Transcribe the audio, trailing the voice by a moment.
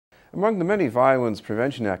Among the many violence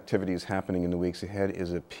prevention activities happening in the weeks ahead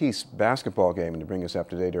is a peace basketball game. And to bring us up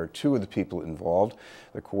to date are two of the people involved,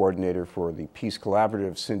 the coordinator for the Peace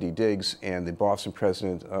Collaborative, Cindy Diggs, and the Boston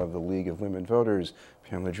president of the League of Women Voters,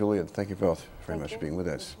 Pamela, Julian. Thank you both very much for being with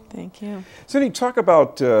us. Thank you. Cindy, talk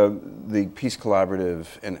about the Peace Collaborative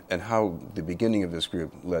and how the beginning of this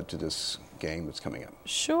group led to this game that's coming up.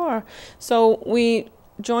 Sure. So we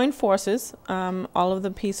joined forces, all of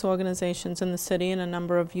the peace organizations in the city and a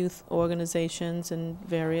number of youth organizations and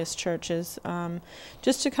various churches,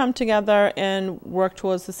 just to come together and work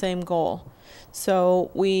towards the same goal.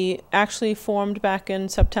 So we actually formed back in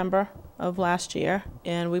September of last year,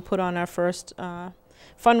 and we put on our first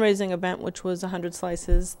fundraising event, which was 100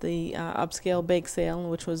 Slices, the upscale bake sale,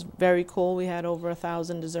 which was very cool. We had over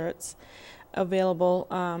 1,000 desserts available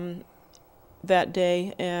that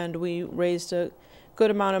day, and we raised a good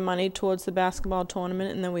amount of money towards the basketball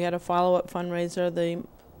tournament, and then we had a follow-up fundraiser, the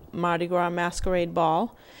Mardi Gras Masquerade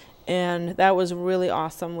Ball, and that was really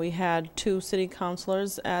awesome. We had 2 city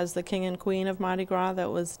councilors as the king and queen of Mardi Gras. That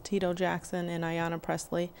was Tito Jackson and Ayanna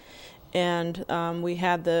Presley. And we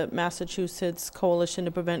had the Massachusetts Coalition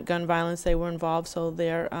to Prevent Gun Violence. They were involved, so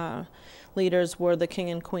their leaders were the king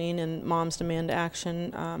and queen, and Moms Demand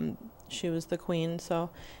Action. She was the queen. So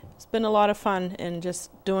it's been a lot of fun, and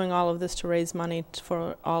just doing all of this to raise money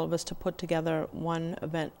for all of us to put together one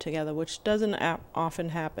event together, which doesn't often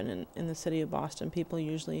happen in the city of Boston. People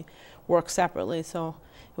usually work separately, so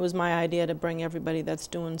it was my idea to bring everybody that's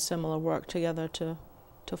doing similar work together to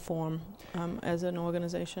form as an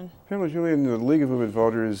organization. Pamela, Julian, the League of Women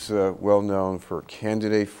Voters, well known for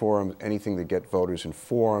candidate forums, anything to get voters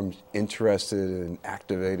informed, interested, and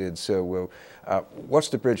activated. So what's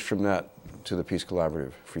the bridge from that to the Peace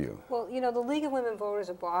Collaborative for you? Well, you know, the League of Women Voters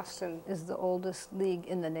of Boston is the oldest league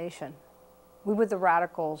in the nation. We were the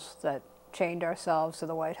radicals that chained ourselves to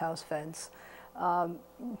the White House fence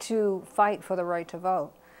to fight for the right to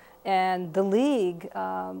vote. And the League,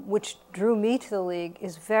 which drew me to the League,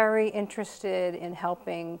 is very interested in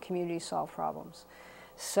helping communities solve problems.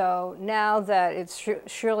 So now that it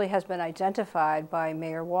surely has been identified by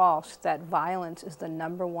Mayor Walsh that violence is the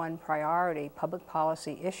 #1 priority public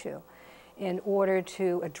policy issue, in order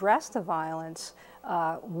to address the violence,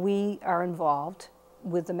 we are involved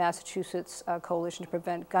with the Massachusetts Coalition to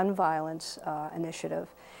Prevent Gun Violence initiative,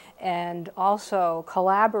 and also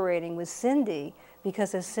collaborating with Cindy,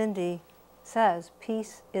 because as Cindy says,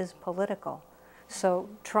 peace is political. So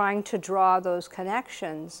trying to draw those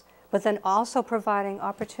connections, but then also providing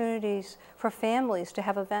opportunities for families to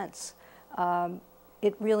have events.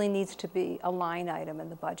 It really needs to be a line item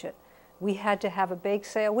in the budget. We had to have a bake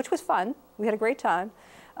sale, which was fun. We had a great time.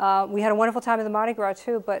 We had a wonderful time in the Mardi Gras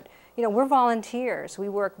too, but you know, we're volunteers. We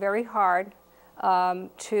work very hard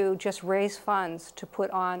to just raise funds to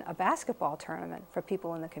put on a basketball tournament for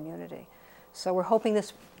people in the community. So we're hoping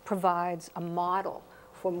this provides a model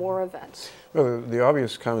for more events. Well, the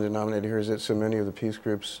obvious common denominator here is that so many of the peace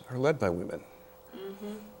groups are led by women.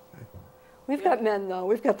 Mm-hmm. We've got men, though.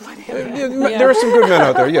 We've got plenty of men. Yeah. There are some good men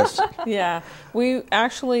out there, yes. Yeah. We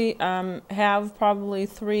actually have probably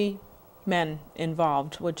 3 men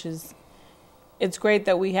involved, which is, it's great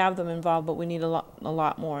that we have them involved, but we need a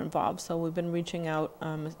lot more involved. So we've been reaching out,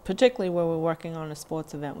 particularly where we're working on a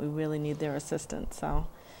sports event. We really need their assistance. So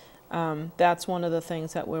that's one of the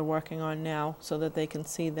things that we're working on now, so that they can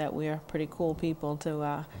see that we're pretty cool people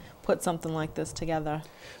to put something like this together.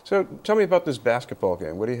 So tell me about this basketball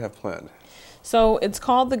game. What do you have planned? So it's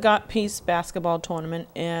called the Got Peace Basketball Tournament,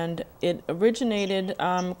 and it originated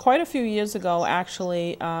quite a few years ago,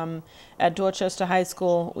 actually, at Dorchester High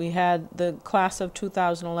School. We had the class of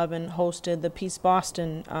 2011 hosted the Peace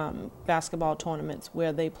Boston basketball tournaments,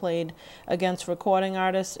 where they played against recording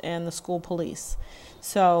artists and the school police.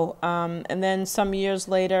 So, and then some years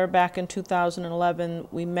later, back in 2011,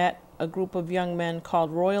 we met a group of young men called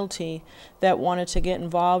Royalty that wanted to get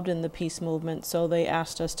involved in the peace movement, so they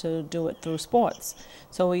asked us to do it through sports.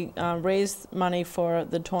 So we raised money for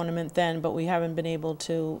the tournament then, but we haven't been able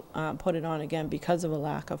to put it on again because of a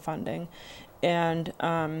lack of funding. And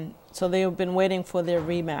so they've been waiting for their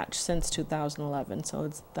rematch since 2011, so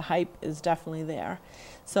the hype is definitely there.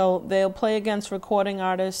 So they'll play against recording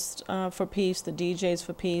artists for peace, the DJs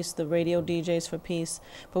for peace, the radio DJs for peace,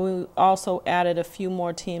 but we also added a few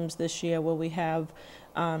more teams this year where we have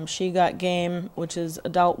She Got Game, which is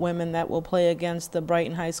adult women that will play against the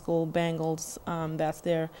Brighton High School Bengals. That's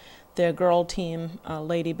their girl team,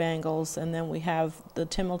 Lady Bengals, and then we have the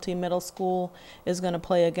Timothy Middle School is going to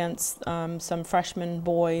play against some freshman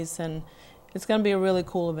boys, and It's going to be a really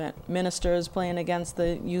cool event. Ministers playing against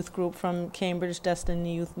the youth group from Cambridge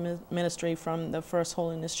Destiny Youth Ministry from the First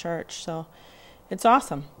Holiness Church. So it's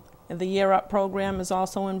awesome. And the Year Up program is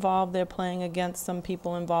also involved. They're playing against some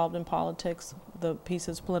people involved in politics, the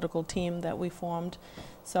Peace's political team that we formed.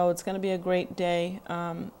 So it's going to be a great day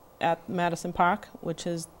at Madison Park, which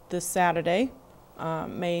is this Saturday,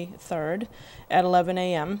 May 3rd at 11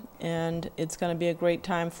 a.m. and it's going to be a great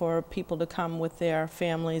time for people to come with their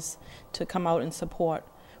families to come out and support.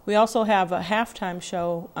 We also have a halftime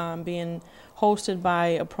show being hosted by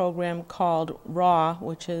a program called RAW,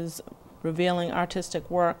 which is Revealing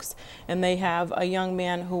Artistic Works, and they have a young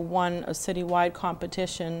man who won a citywide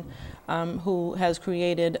competition who has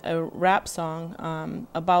created a rap song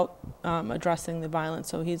about addressing the violence.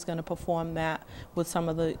 So he's going to perform that with some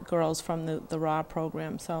of the girls from the RAW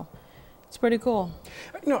program. So it's pretty cool.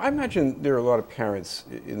 You know, I imagine there are a lot of parents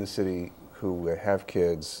in the city who have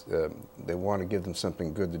kids. They want to give them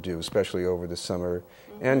something good to do, especially over the summer,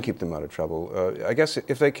 and keep them out of trouble. I guess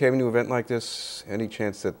if they came to an event like this, any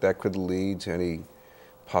chance that that could lead to any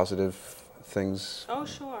positive things? Oh,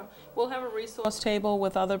 sure. We'll have a resource table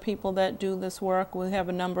with other people that do this work. We have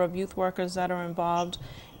a number of youth workers that are involved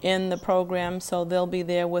in the program, so they'll be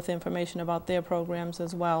there with information about their programs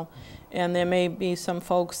as well. And there may be some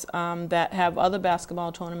folks that have other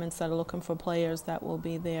basketball tournaments that are looking for players that will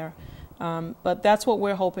be there. But that's what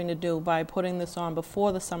we're hoping to do by putting this on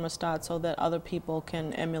before the summer starts so that other people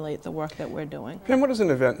can emulate the work that we're doing. Pam, what does an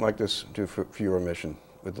event like this do for your mission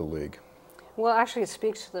with the League? Well, actually, it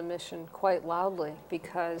speaks to the mission quite loudly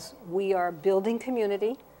because we are building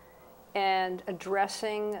community and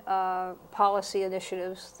addressing policy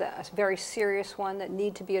initiatives, that's a very serious one that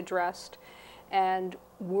need to be addressed, and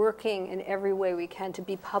working in every way we can to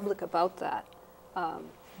be public about that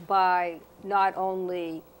by not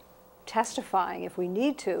only testifying if we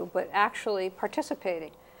need to, but actually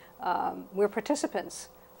participating. We're participants.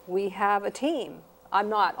 We have a team. I'm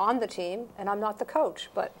not on the team, and I'm not the coach,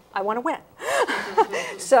 but I want to win.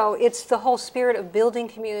 So it's the whole spirit of building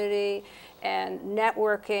community and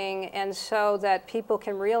networking, and so that people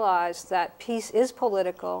can realize that peace is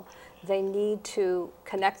political. They need to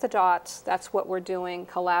connect the dots. That's what we're doing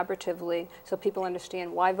collaboratively, so people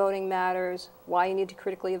understand why voting matters, why you need to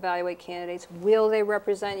critically evaluate candidates, will they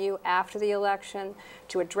represent you after the election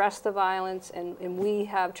to address the violence, and we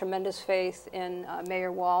have tremendous faith in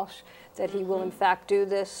Mayor Walsh that he will in fact do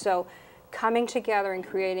this. So coming together and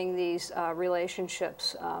creating these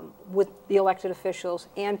relationships with the elected officials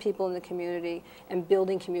and people in the community and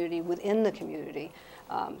building community within the community.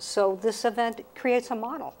 So this event creates a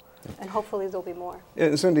model. And hopefully there'll be more.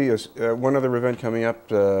 And Cindy, one other event coming up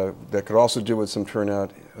that could also do with some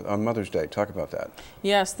turnout on Mother's Day. Talk about that.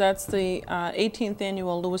 Yes, that's the 18th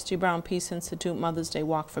annual Louis G. Brown Peace Institute Mother's Day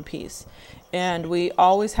Walk for Peace. And we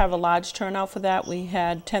always have a large turnout for that. We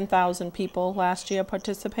had 10,000 people last year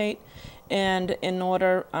participate. And in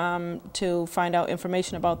order to find out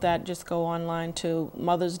information about that, just go online to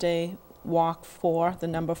Mother's Day Walk for, the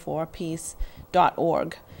number 4,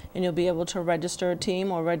 peace.org. And you'll be able to register a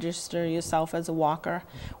team or register yourself as a walker.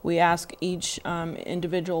 We ask each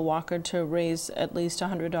individual walker to raise at least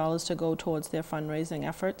 $100 to go towards their fundraising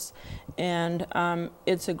efforts. And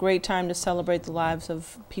it's a great time to celebrate the lives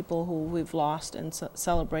of people who we've lost and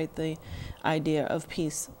celebrate the idea of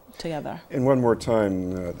peace together. And one more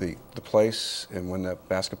time, the place and when that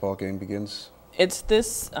basketball game begins? It's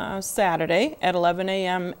this Saturday at 11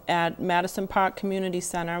 a.m. at Madison Park Community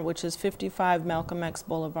Center, which is 55 Malcolm X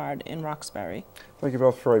Boulevard in Roxbury. Thank you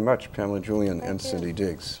both very much, Pamela Julian and Cindy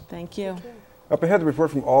Diggs. Thank you. Up ahead, the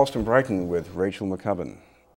report from Alston Brighton with Rachel McCubbin.